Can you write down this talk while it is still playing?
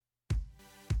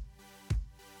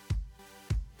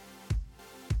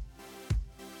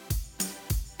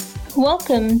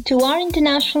Welcome to Our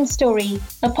International Story,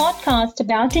 a podcast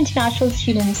about international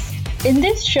students. In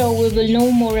this show, we will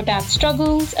know more about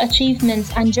struggles,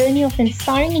 achievements, and journey of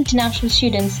inspiring international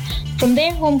students from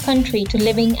their home country to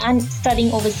living and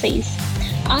studying overseas.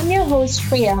 I'm your host,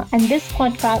 Shreya, and this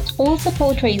podcast also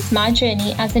portrays my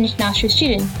journey as an international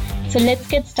student. So let's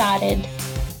get started.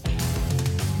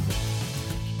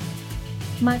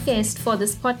 My guest for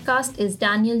this podcast is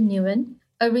Daniel Nguyen,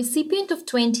 a recipient of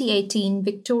 2018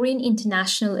 Victorian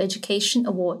International Education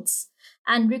Awards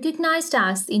and recognized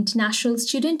as the International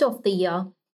Student of the Year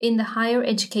in the Higher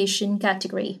Education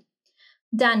category.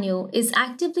 Daniel is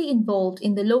actively involved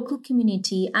in the local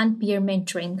community and peer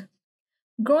mentoring.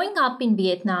 Growing up in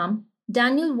Vietnam,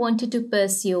 Daniel wanted to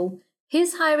pursue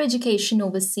his higher education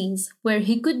overseas, where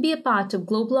he could be a part of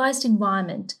globalized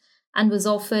environment, and was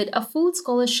offered a full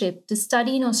scholarship to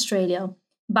study in Australia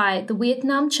by the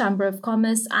Vietnam Chamber of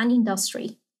Commerce and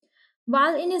Industry.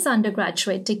 While in his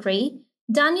undergraduate degree,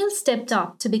 Daniel stepped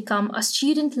up to become a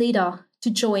student leader to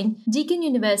join Deakin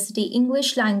University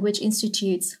English Language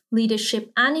Institute's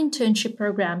Leadership and Internship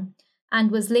Program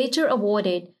and was later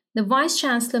awarded the Vice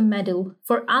Chancellor Medal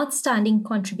for Outstanding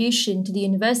Contribution to the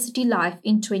University Life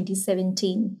in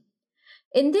 2017.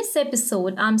 In this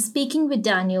episode, I'm speaking with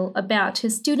Daniel about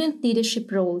his student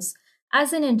leadership roles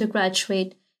as an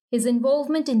undergraduate, his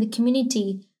involvement in the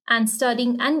community, and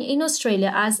studying in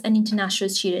Australia as an international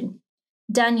student.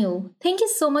 Daniel, thank you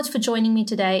so much for joining me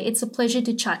today. It's a pleasure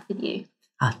to chat with you.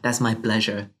 That's my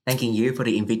pleasure. Thanking you for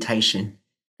the invitation.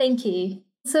 Thank you.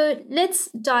 So let's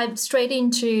dive straight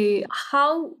into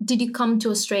how did you come to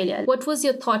Australia? What was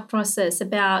your thought process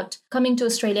about coming to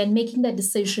Australia and making that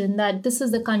decision that this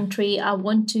is the country I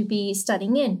want to be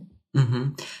studying in?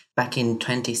 Back in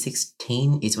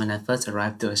 2016 is when I first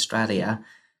arrived to Australia.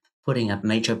 Putting a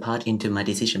major part into my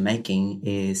decision making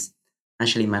is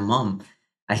actually my mom.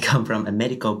 I come from a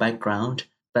medical background,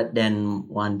 but then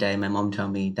one day my mom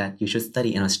told me that you should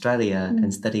study in Australia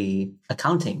and study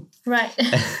accounting. Right.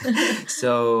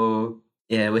 So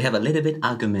yeah, we have a little bit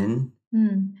argument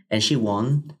and she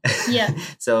won. Yeah.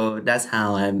 So that's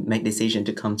how I made decision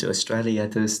to come to Australia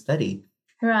to study.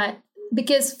 Right.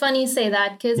 Because funny you say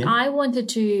that, because I wanted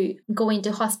to go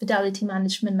into hospitality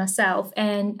management myself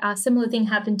and a similar thing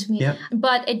happened to me. Yep.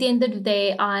 But at the end of the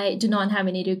day, I do not have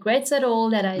any regrets at all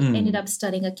that I ended up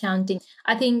studying accounting.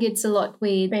 I think it's a lot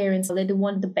with parents, they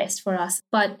want the best for us.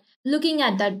 But looking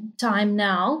at that time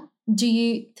now, do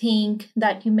you think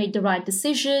that you made the right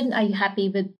decision? Are you happy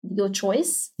with your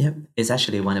choice? Yep. It's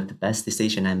actually one of the best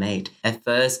decisions I made. At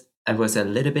first, I was a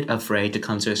little bit afraid to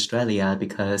come to Australia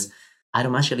because I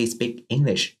don't actually speak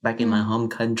English. Back in my home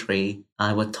country,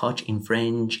 I was taught in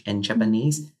French and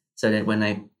Japanese. So that when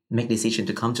I make decision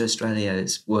to come to Australia,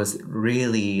 it was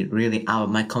really, really out of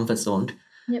my comfort zone.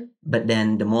 Yep. But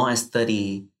then the more I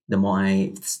study, the more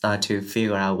I start to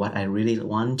figure out what I really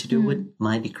want to do with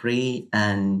my degree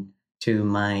and to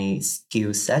my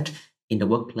skill set in the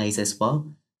workplace as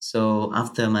well. So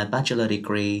after my bachelor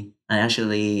degree, I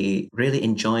actually really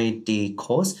enjoyed the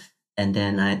course. And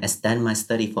then I extend my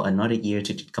study for another year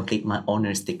to complete my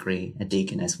honors degree at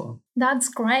Deakin as well. That's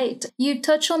great. You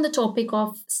touch on the topic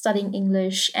of studying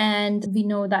English, and we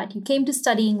know that you came to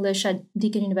study English at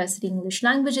Deakin University English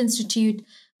Language Institute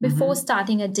before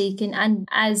starting at Deakin. And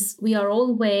as we are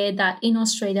all aware that in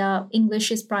Australia,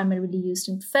 English is primarily used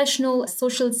in professional,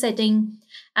 social setting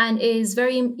and is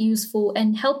very useful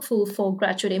and helpful for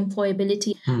graduate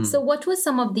employability. So what were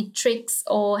some of the tricks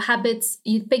or habits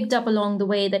you picked up along the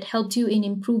way that helped you in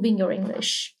improving your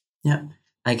English? Yeah,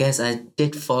 I guess I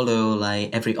did follow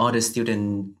like every other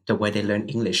student the way they learn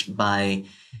English by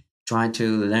trying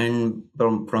to learn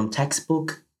from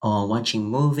textbook or watching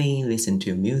movie, listen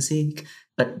to music.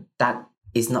 But that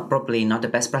is probably not the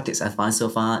best practice I find so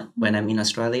far when I'm in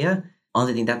Australia.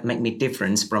 Only thing that make me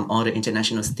different from other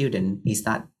international students is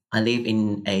that I live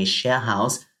in a share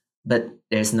house, but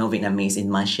there's no Vietnamese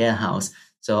in my share house.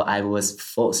 So I was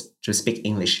forced to speak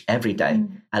English every day.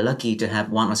 I'm lucky to have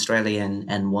one Australian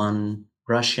and one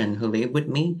Russian who live with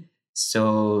me.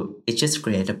 So it just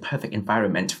created a perfect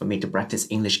environment for me to practice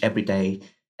English every day.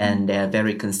 And they're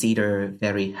very considerate,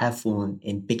 very helpful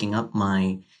in picking up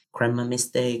my grammar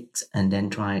mistakes and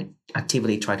then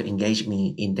actively try to engage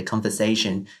me in the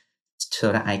conversation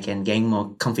so that I can gain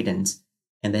more confidence.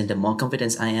 And then the more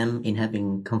confidence I am in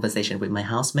having conversation with my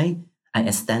housemate, I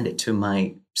extend it to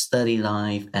my study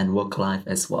life and work life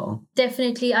as well.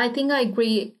 Definitely. I think I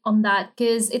agree on that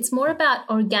because it's more about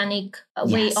organic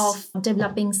way of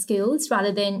developing skills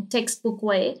rather than textbook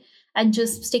way. and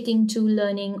just sticking to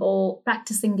learning or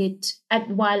practicing it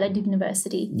while at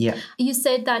university. Yeah. You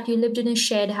said that you lived in a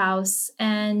shared house.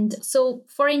 And so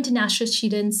for international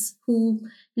students who,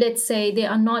 let's say, they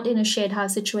are not in a shared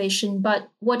house situation, but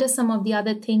what are some of the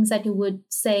other things that you would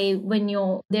say when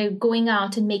they're going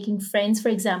out and making friends, for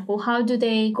example? How do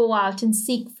they go out and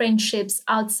seek friendships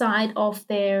outside of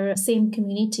their same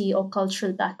community or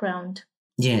cultural background?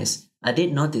 Yes, I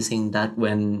did noticing that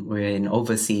when we're in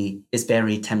overseas, it's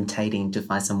very tempting to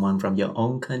find someone from your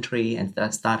own country and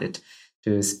that started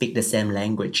to speak the same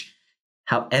language.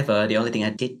 However, the only thing I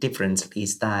did differently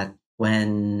is that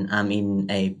when I'm in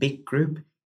a big group,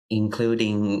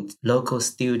 including local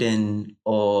student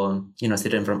or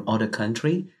student from other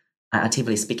country, I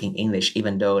actively speaking English,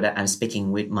 even though that I'm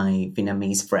speaking with my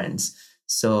Vietnamese friends,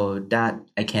 so that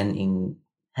I can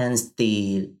enhance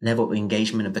the level of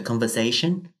engagement of the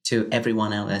conversation to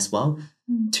everyone else as well,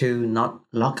 to not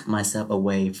lock myself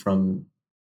away from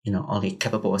only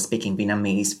capable of speaking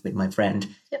Vietnamese with my friend,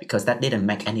 because that didn't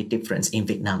make any difference in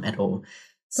Vietnam at all.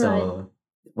 So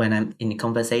when I'm in a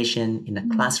conversation in a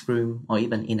classroom or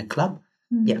even in a club,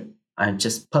 I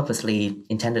just purposely,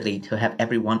 intendedly to have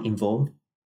everyone involved,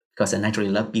 because I naturally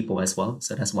love people as well.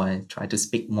 So that's why I try to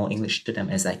speak more English to them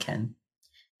as I can.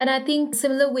 And I think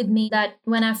similar with me, that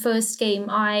when I first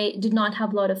came, I did not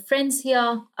have a lot of friends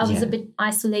here. I was a bit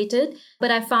isolated,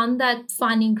 but I found that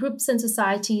finding groups and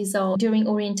societies or during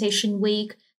orientation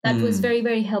week, that was very,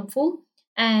 very helpful.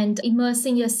 And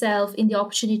immersing yourself in the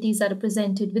opportunities that are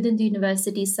presented within the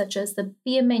universities, such as the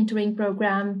peer mentoring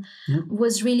program,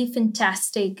 was really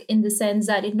fantastic in the sense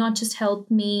that it not just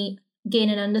helped me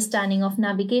gain an understanding of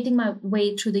navigating my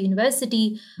way through the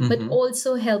university, but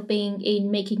also helping in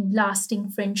making lasting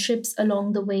friendships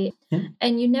along the way.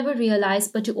 And you never realize,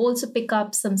 but you also pick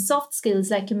up some soft skills,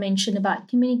 like you mentioned, about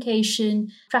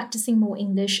communication, practicing more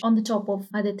English on the top of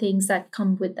other things that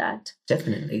come with that.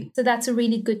 Definitely. So that's a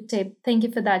really good tip. Thank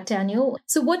you for that, Daniel.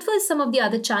 So what were some of the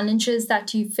other challenges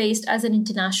that you faced as an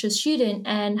international student,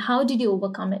 and how did you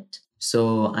overcome it?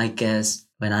 So I guess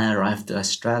when I arrived to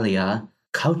Australia,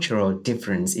 cultural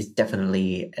difference is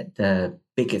definitely the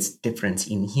biggest difference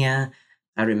in here.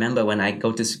 I remember when I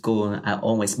go to school, I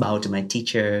always bow to my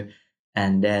teacher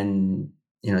and then,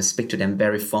 speak to them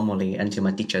very formally until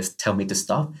my teachers tell me to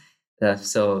stop.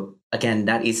 So again,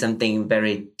 that is something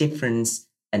very different.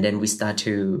 And then we start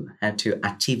to have to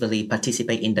actively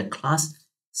participate in the class.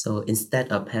 So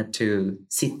instead of have to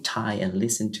sit tight and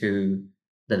listen to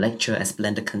the lecturer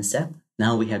explain the concept,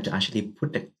 now we have to actually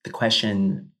put the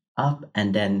question up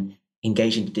and then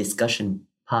engage in the discussion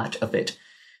part of it.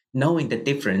 Knowing the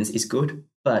difference is good,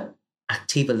 but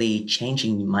actively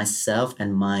changing myself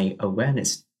and my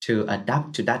awareness to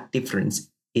adapt to that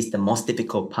difference is the most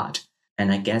difficult part.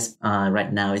 And I guess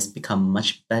right now it's become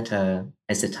much better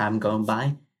as the time goes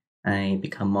by. I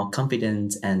become more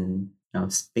confident and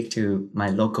speak to my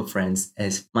local friends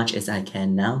as much as I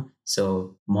can now.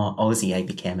 So more Aussie I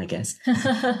became, I guess.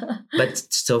 But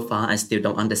so far, I still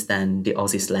don't understand the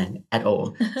Aussie slang at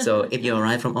all. So if you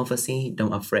arrive from overseas,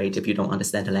 don't afraid if you don't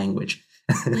understand the language.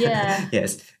 Yeah.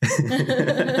 Yes.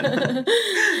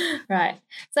 Right.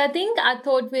 So I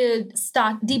thought we'd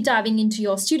start deep diving into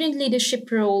your student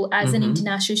leadership role as an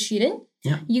international student.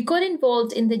 Yeah. You got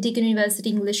involved in the Deakin University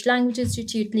English Language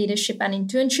Institute Leadership and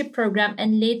Internship Program,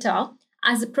 and later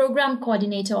as a program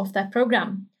coordinator of that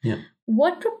program. Yeah.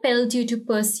 What propelled you to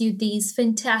pursue these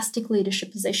fantastic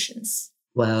leadership positions?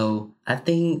 Well, I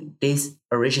think this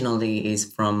originally is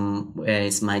from where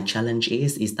my challenge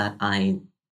is that I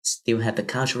still have the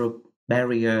cultural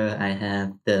barrier, I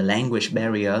have the language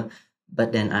barrier,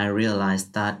 but then I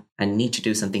realized that I need to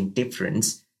do something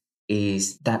different,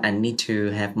 is that I need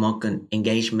to have more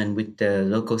engagement with the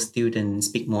local students,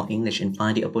 speak more English and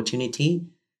find the opportunity.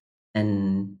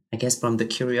 And I guess from the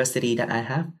curiosity that I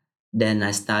have, then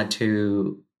I start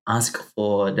to ask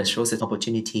for the sources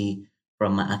opportunity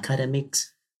from my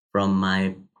academics, from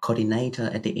my coordinator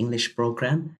at the English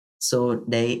program. So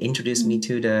they introduced me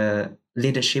to the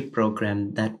leadership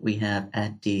program that we have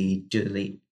at the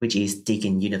DULI, which is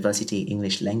Deakin University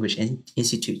English Language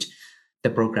Institute. The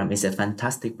program is a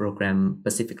fantastic program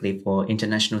specifically for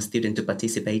international students to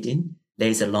participate in. There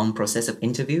is a long process of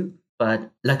interview,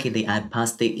 but luckily I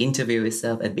passed the interview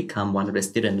itself and become one of the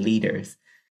student leaders.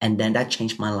 And then that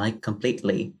changed my life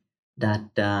completely. That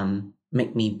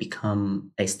made me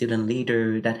become a student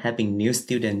leader, that having new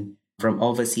students from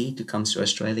overseas to come to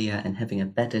Australia and having a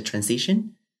better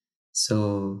transition.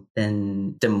 So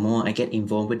then the more I get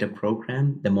involved with the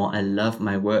program, the more I love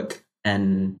my work.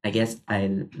 And I guess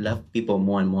I love people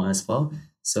more and more as well.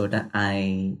 so that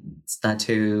I start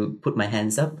to put my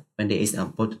hands up when there is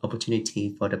an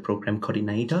opportunity for the program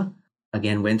coordinator.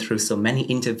 Again, went through so many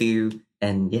interviews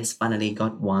and yes, finally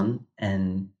got one.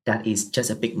 And that is just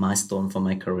a big milestone for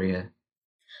my career.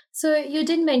 So you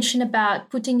did mention about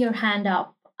putting your hand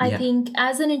up. I Yeah. think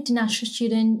as an international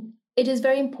student, it is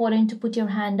very important to put your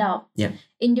hand up Yeah.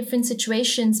 in different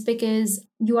situations because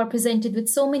you are presented with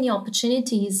so many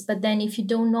opportunities. But then if you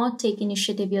do not take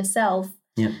initiative yourself,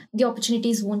 Yeah. the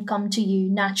opportunities won't come to you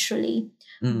naturally.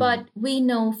 But we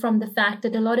know from the fact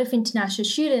that a lot of international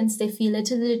students, they feel a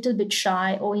little bit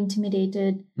shy or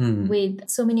intimidated with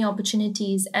so many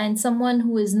opportunities. And someone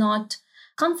who is not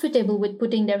comfortable with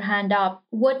putting their hand up,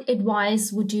 what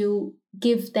advice would you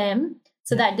give them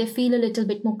so that they feel a little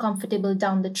bit more comfortable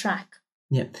down the track?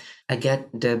 Yeah, I get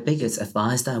the biggest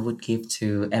advice that I would give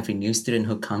to every new student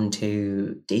who come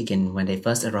to Deakin when they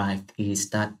first arrive is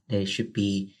that they should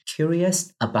be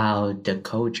curious about the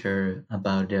culture,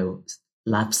 about the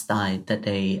lifestyle that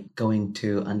they going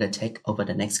to undertake over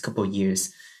the next couple of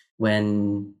years.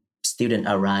 When student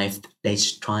arrived, they're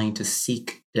trying to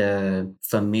seek the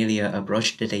familiar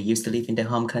approach that they used to live in their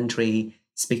home country,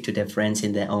 speak to their friends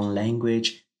in their own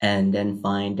language, and then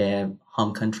find their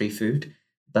home country food.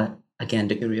 But again,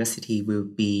 the curiosity will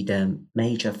be the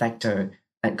major factor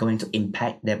that going to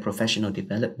impact their professional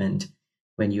development.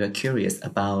 When you are curious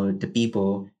about the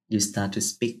people, you start to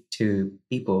speak to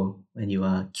people. When you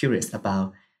are curious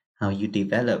about how you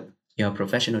develop your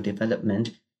professional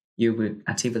development, you will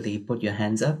actively put your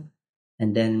hands up.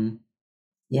 And then,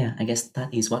 yeah, I guess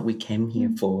that is what we came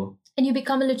here for. And you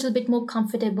become a little bit more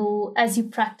comfortable as you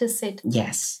practice it.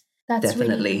 Yes, That's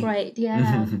definitely. really great.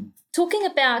 Yeah. Talking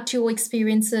about your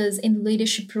experiences in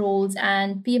leadership roles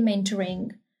and peer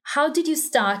mentoring, how did you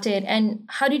start it and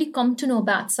how did you come to know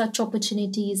about such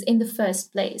opportunities in the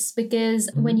first place? Because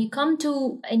when you come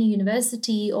to any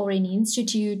university or any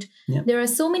institute, there are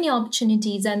so many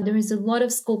opportunities and there is a lot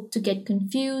of scope to get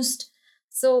confused.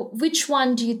 So which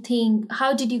one do you think,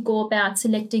 how did you go about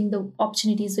selecting the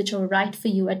opportunities which are right for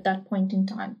you at that point in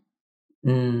time?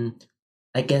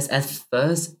 I guess at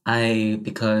first,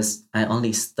 because I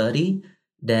only study,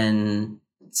 then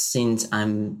since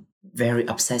I'm very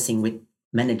obsessing with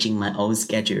managing my own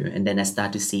schedule, and then I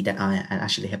start to see that I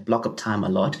actually have block of time a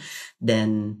lot,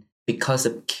 then because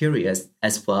of curious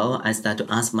as well, I start to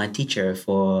ask my teacher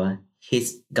for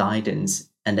his guidance,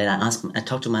 and then I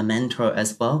talk to my mentor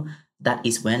as well. That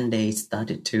is when they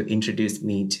started to introduce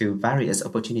me to various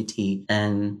opportunity.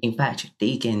 And in fact,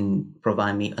 they can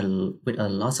provide me with a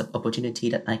lot of opportunity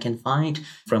that I can find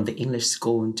from the English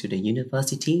school to the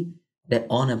university. They're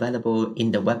all available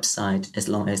in the website as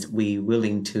long as we're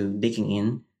willing to digging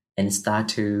in and start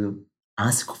to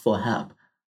ask for help.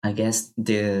 I guess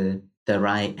the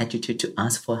right attitude to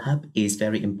ask for help is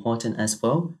very important as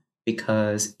well,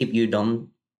 because if you don't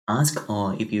ask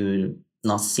or if you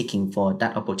not seeking for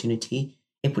that opportunity,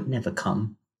 it would never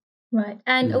come. Right.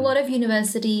 And a lot of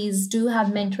universities do have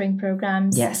mentoring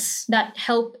programs that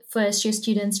help first year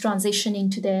students transition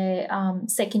into their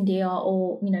second year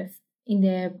or, in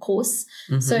their course.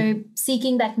 So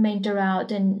seeking that mentor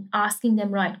out and asking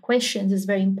them right questions is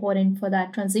very important for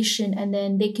that transition. And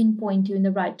then they can point you in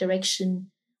the right direction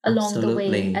along the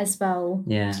way as well.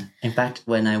 Yeah. In fact,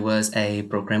 when I was a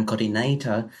program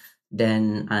coordinator,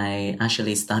 then I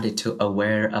actually started to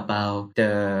aware about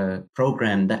the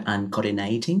program that I'm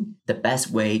coordinating, the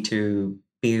best way to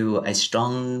build a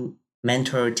strong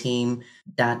mentor team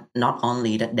that not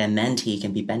only that their mentee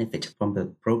can be benefited from the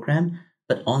program,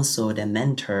 but also their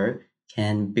mentor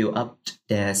can build up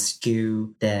their skill,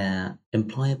 their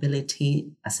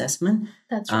employability assessment.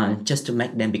 That's right. Just to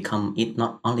make them become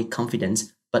not only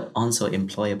confident, but also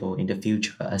employable in the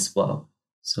future as well.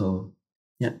 So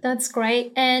yeah. That's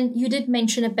great. And you did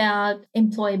mention about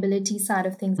employability side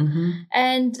of things.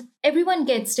 And everyone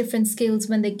gets different skills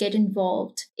when they get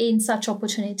involved in such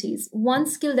opportunities. One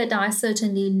skill that I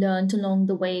certainly learned along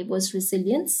the way was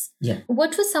resilience. Yeah.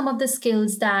 What were some of the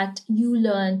skills that you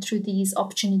learned through these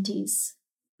opportunities?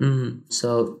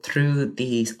 So through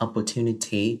these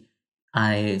opportunity,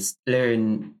 I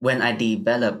learned when I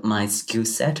develop my skill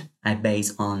set, I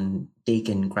base on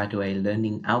Deakin graduate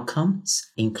learning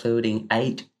outcomes, including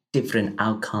 8 different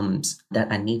outcomes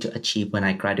that I need to achieve when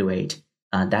I graduate.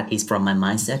 That is from my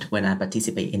mindset when I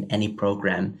participate in any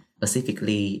program.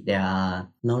 Specifically, there are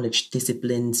knowledge,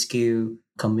 discipline, skill,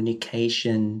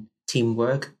 communication,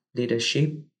 teamwork,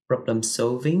 leadership, problem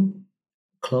solving,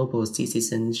 global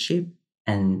citizenship,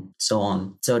 and so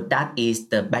on. So that is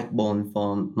the backbone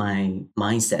for my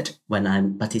mindset when I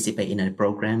participate in a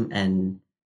program and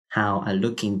how I'm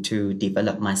looking to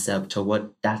develop myself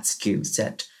toward that skill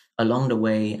set. along the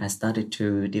way, I started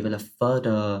to develop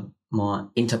further more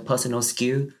interpersonal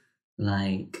skill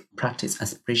like practice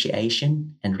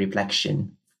appreciation and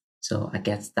reflection. So I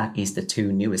guess that is the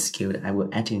two newest skills that I will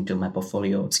add into my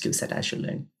portfolio of skill set I should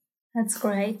learn. That's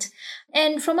great.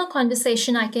 And from our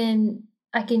conversation, I can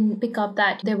pick up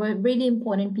that there were really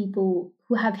important people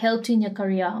who have helped you in your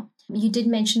career. You did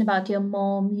mention about your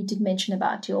mom. You did mention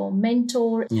about your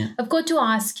mentor. Yeah. I've got to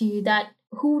ask you that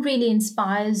who really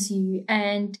inspires you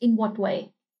and in what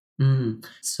way?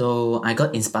 So I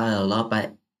got inspired a lot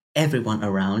by everyone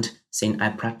around since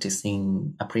I'm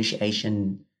practicing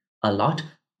appreciation a lot.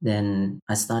 Then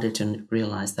I started to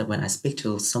realize that when I speak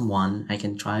to someone, I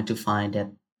can try to find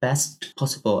the best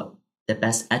possible, the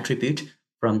best attribute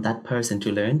from that person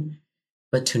to learn.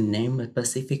 But to name a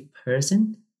specific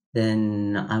person,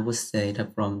 then I would say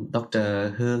that from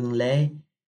Dr. Hương Lê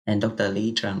and Dr.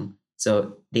 Lý Trần.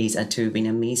 So these are two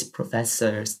Vietnamese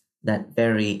professors that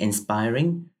very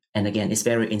inspiring. And again, it's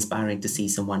very inspiring to see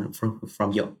someone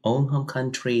from your own home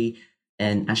country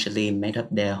and actually made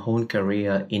up their whole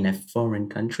career in a foreign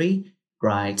country,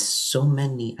 write so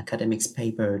many academics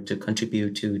paper to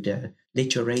contribute to the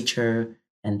literature.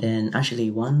 And then actually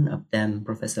one of them,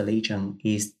 Professor Lý Trần,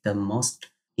 is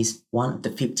one of the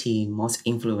 50 most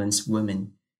influenced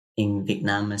women in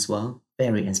Vietnam as well.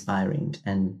 Very inspiring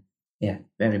and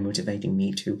very motivating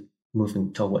me to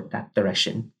moving toward that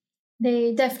direction.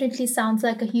 They definitely sounds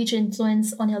like a huge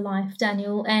influence on your life,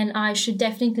 Daniel, and I should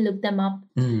definitely look them up.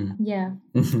 Yeah.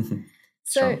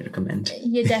 Strongly recommend.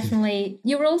 Yeah, definitely.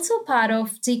 You're also part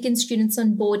of Deakin Students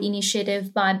on Board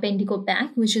initiative by Bendigo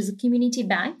Bank, which is a community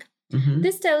bank.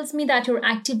 This tells me that you're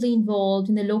actively involved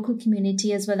in the local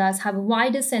community as well as have a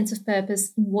wider sense of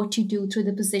purpose in what you do through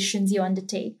the positions you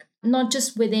undertake, not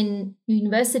just within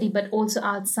university, but also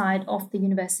outside of the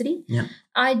university. Yeah.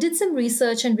 I did some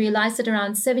research and realized that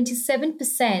around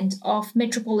 77% of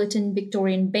Metropolitan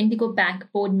Victorian Bendigo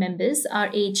Bank board members are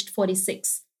aged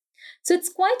 46. So it's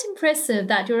quite impressive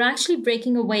that you're actually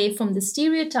breaking away from the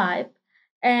stereotype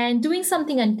and doing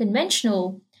something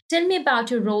unconventional. Tell me about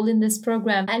your role in this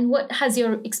program and what has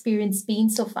your experience been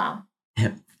so far?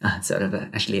 Yeah, sort of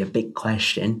actually a big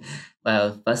question.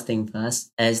 Well, first thing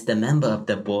first, as the member of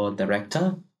the board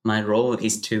director, my role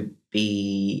is to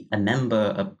be a member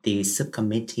of the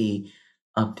subcommittee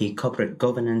of the corporate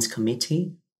governance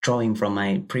committee, drawing from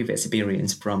my previous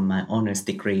experience from my honors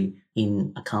degree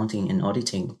in accounting and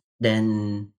auditing.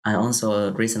 Then I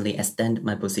also recently extended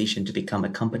my position to become a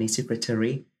company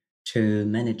secretary to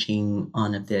managing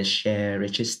on of the share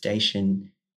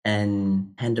registration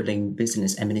and handling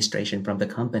business administration from the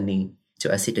company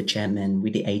to assist the chairman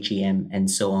with the AGM and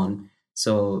so on.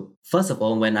 So first of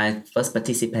all, when I first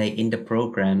participate in the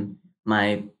program,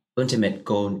 my ultimate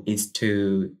goal is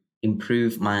to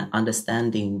improve my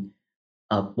understanding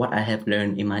of what I have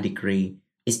learned in my degree.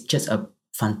 It's just a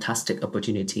fantastic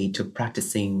opportunity to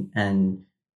practicing and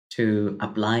to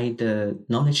apply the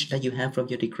knowledge that you have from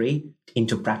your degree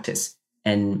into practice.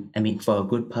 And I mean, for a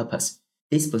good purpose.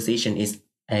 This position is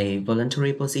a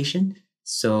voluntary position.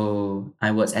 So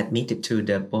I was admitted to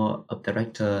the board of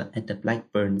director at the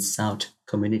Blackburn South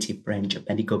Community Branch of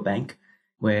Bendigo Bank,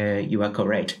 where you are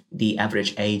correct. The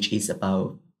average age is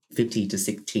about 50 to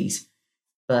 60s.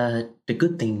 But the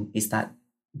good thing is that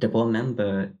the board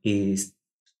member is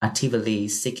actively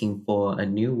seeking for a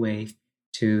new way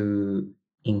to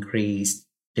increase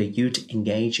the youth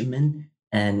engagement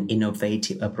and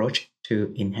innovative approach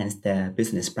to enhance their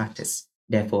business practice.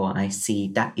 Therefore, I see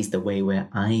that is the way where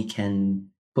I can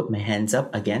put my hands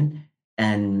up again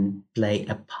and play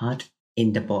a part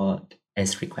in the board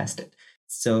as requested.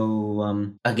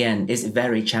 So again, it's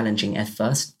very challenging at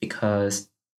first because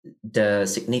the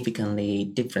significantly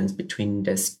difference between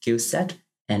the skill set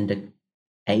and the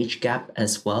age gap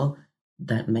as well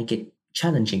that make it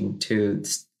challenging to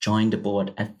join the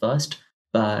board at first.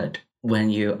 But when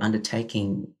you're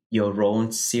undertaking your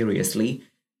role seriously,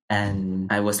 and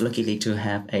I was lucky to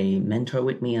have a mentor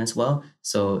with me as well,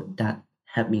 so that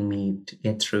helping me to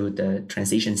get through the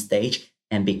transition stage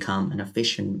and become an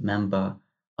official member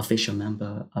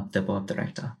of the board of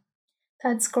director.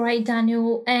 That's great,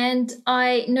 Daniel. And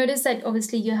I noticed that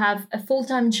obviously you have a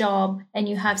full-time job and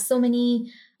you have so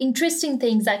many interesting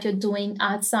things that you're doing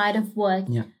outside of work.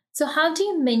 Yeah. So how do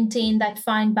you maintain that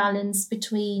fine balance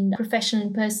between professional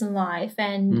and personal life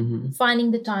and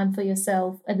finding the time for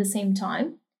yourself at the same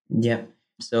time? Yeah.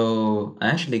 So I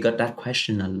actually got that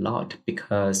question a lot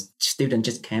because students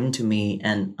just came to me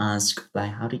and asked,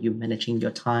 like, how do you managing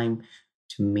your time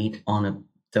to meet on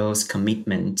those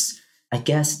commitments? I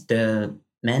guess the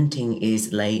main thing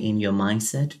is lay in your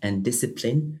mindset and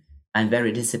discipline. I'm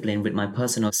very disciplined with my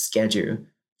personal schedule.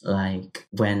 Like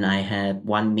when I had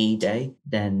one me day,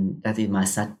 then that is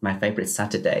my favorite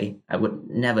Saturday. I would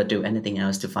never do anything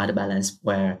else to find a balance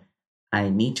where I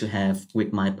need to have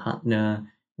with my partner,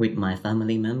 with my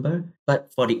family member.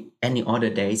 But for any other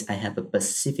days, I have a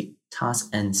specific task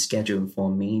and schedule for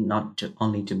me, not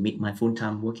only to meet my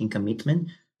full-time working commitment,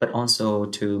 but also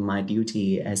to my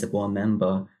duty as a board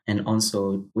member and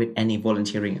also with any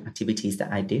volunteering activities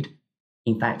that I did.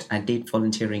 In fact, I did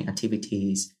volunteering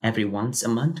activities every once a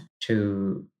month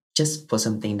to just for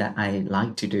something that I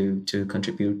like to do to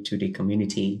contribute to the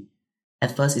community.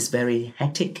 At first, it's very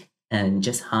hectic and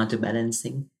just hard to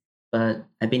balancing, but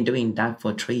I've been doing that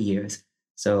for 3 years.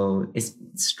 So it's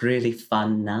really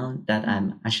fun now that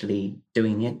I'm actually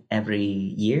doing it every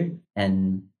year.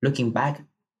 And looking back,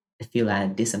 I feel like I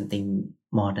did something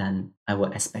more than I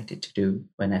was expected to do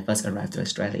when I first arrived to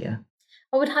Australia.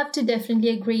 I would have to definitely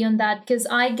agree on that because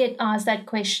I get asked that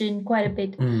question quite a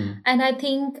bit. And I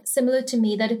think similar to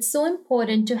me that it's so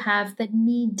important to have that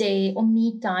me day or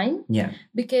me time. Yeah.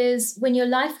 Because when your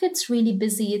life gets really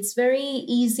busy, it's very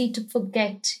easy to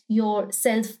forget your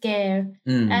self-care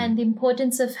and the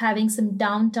importance of having some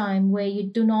downtime where you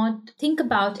do not think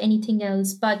about anything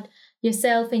else but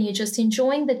yourself and you're just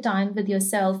enjoying the time with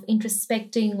yourself,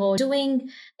 introspecting or doing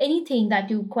anything that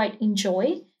you quite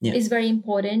enjoy is very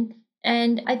important.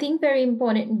 And I think very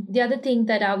important, the other thing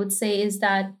that I would say is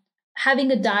that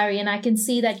having a diary, and I can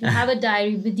see that you have a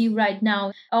diary with you right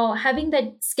now, or having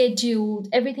that scheduled,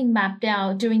 everything mapped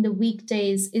out during the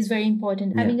weekdays is very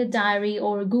important. Having a diary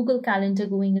or a Google Calendar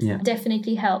going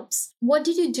definitely helps. What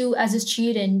did you do as a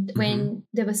student when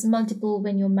there was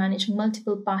when you're managing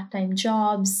multiple part-time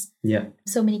jobs,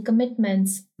 so many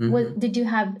commitments? Did you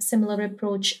have similar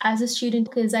approach as a student?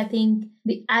 Because I think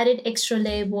the added extra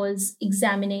layer was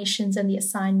examinations and the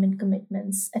assignment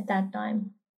commitments at that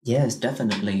time. Yes,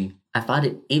 definitely. I found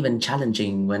it even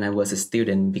challenging when I was a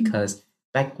student because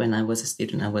back when I was a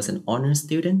student, I was an honor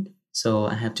student. So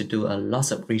I have to do a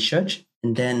lot of research.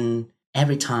 And then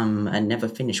every time I never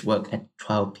finish work at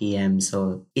 12 p.m.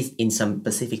 So it's in some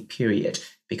specific period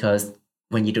because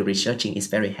when you do researching, it's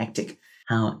very hectic.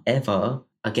 However,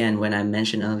 again, when I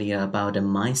mentioned earlier about the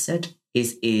mindset,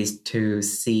 is to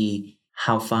see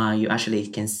how far you actually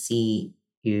can see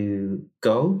you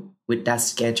go with that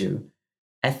schedule.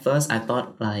 At first, I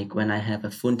thought like when I have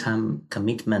a full-time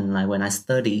commitment, like when I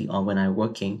study or when I'm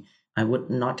working, I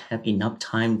would not have enough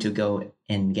time to go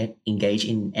and get engaged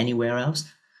in anywhere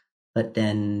else. But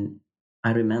then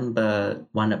I remember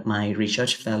one of my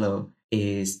research fellow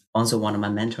is also one of my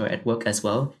mentor at work as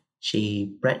well.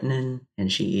 She pregnant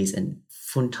and she is a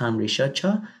full-time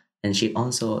researcher and she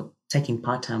also taking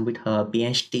part-time with her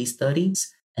PhD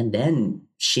studies. And then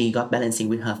she got balancing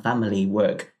with her family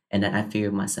work. And then I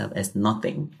feel myself as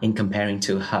nothing in comparing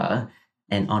to her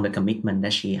and all the commitment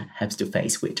that she has to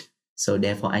face with. So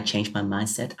therefore, I changed my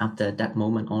mindset after that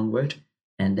moment onward.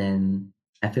 And then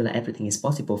I feel like everything is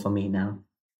possible for me now.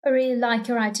 I really like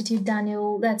your attitude,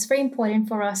 Daniel. That's very important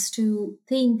for us to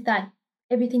think that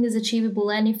everything is achievable.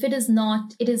 And if it is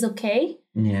not, it is okay.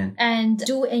 Yeah. And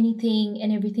do anything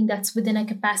and everything that's within a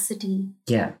capacity.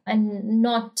 Yeah. And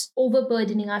not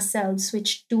overburdening ourselves,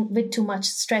 with too much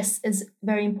stress is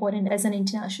very important as an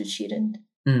international student.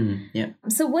 Yeah.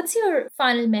 So what's your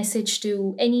final message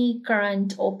to any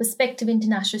current or prospective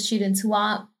international students who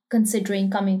are considering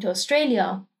coming to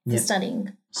Australia for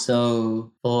studying?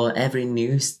 So for every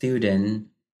new student,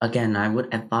 again, I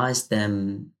would advise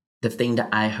them the thing that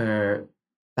I heard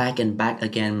back and back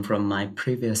again from my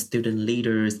previous student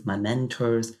leaders, my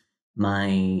mentors,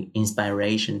 my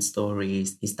inspiration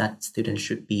stories is that students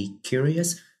should be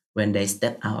curious when they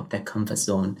step out of their comfort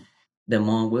zone. The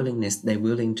more willingness they're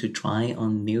willing to try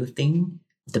on new things,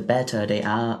 the better they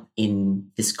are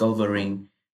in discovering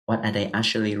what are they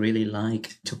actually really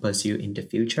like to pursue in the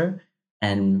future,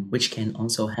 and which can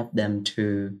also help them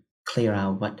to clear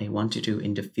out what they want to do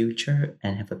in the future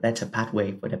and have a better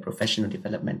pathway for their professional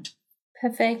development.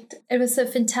 Perfect. It was a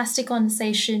fantastic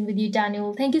conversation with you,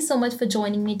 Daniel. Thank you so much for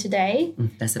joining me today.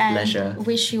 That's a pleasure.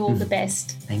 Wish you all the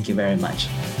best. Thank you very much.